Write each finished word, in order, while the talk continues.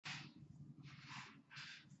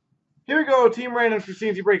Here we go. Team randoms for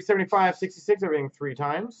C&C break 75, 66. Everything 3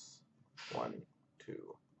 times. 1, 2,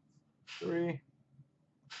 3.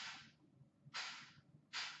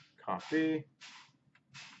 Copy.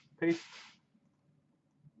 Paste.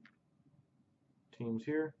 Teams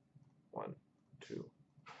here. 1, 2,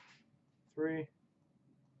 3.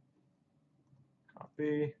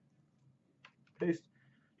 Copy. Paste.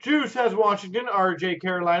 Juice has Washington. RJ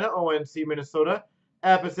Carolina. ONC Minnesota.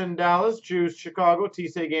 Epison Dallas. Juice Chicago. T.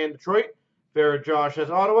 Sagan Detroit. Vera Josh has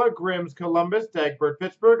Ottawa. Grimm's Columbus. Dagbert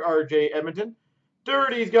Pittsburgh. RJ Edmonton.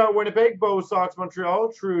 Dirty's got Winnipeg. Bo Sox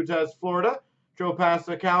Montreal. Trudes has Florida. Joe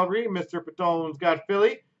Pasta Calgary. Mr. Patone's got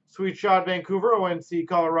Philly. Sweet Shot Vancouver. ONC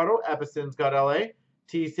Colorado. Epison's got LA.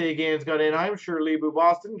 T. Sagan's got Anaheim. Shirley-Boo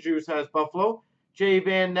Boston. Juice has Buffalo. J.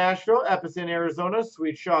 Van Nashville. Epicent Arizona.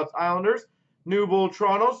 Sweet Shots Islanders. New Bull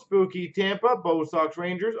Toronto. Spooky Tampa. Bo Sox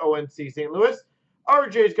Rangers. ONC St. Louis.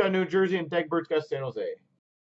 RJ's got New Jersey. And Degbert's got San Jose.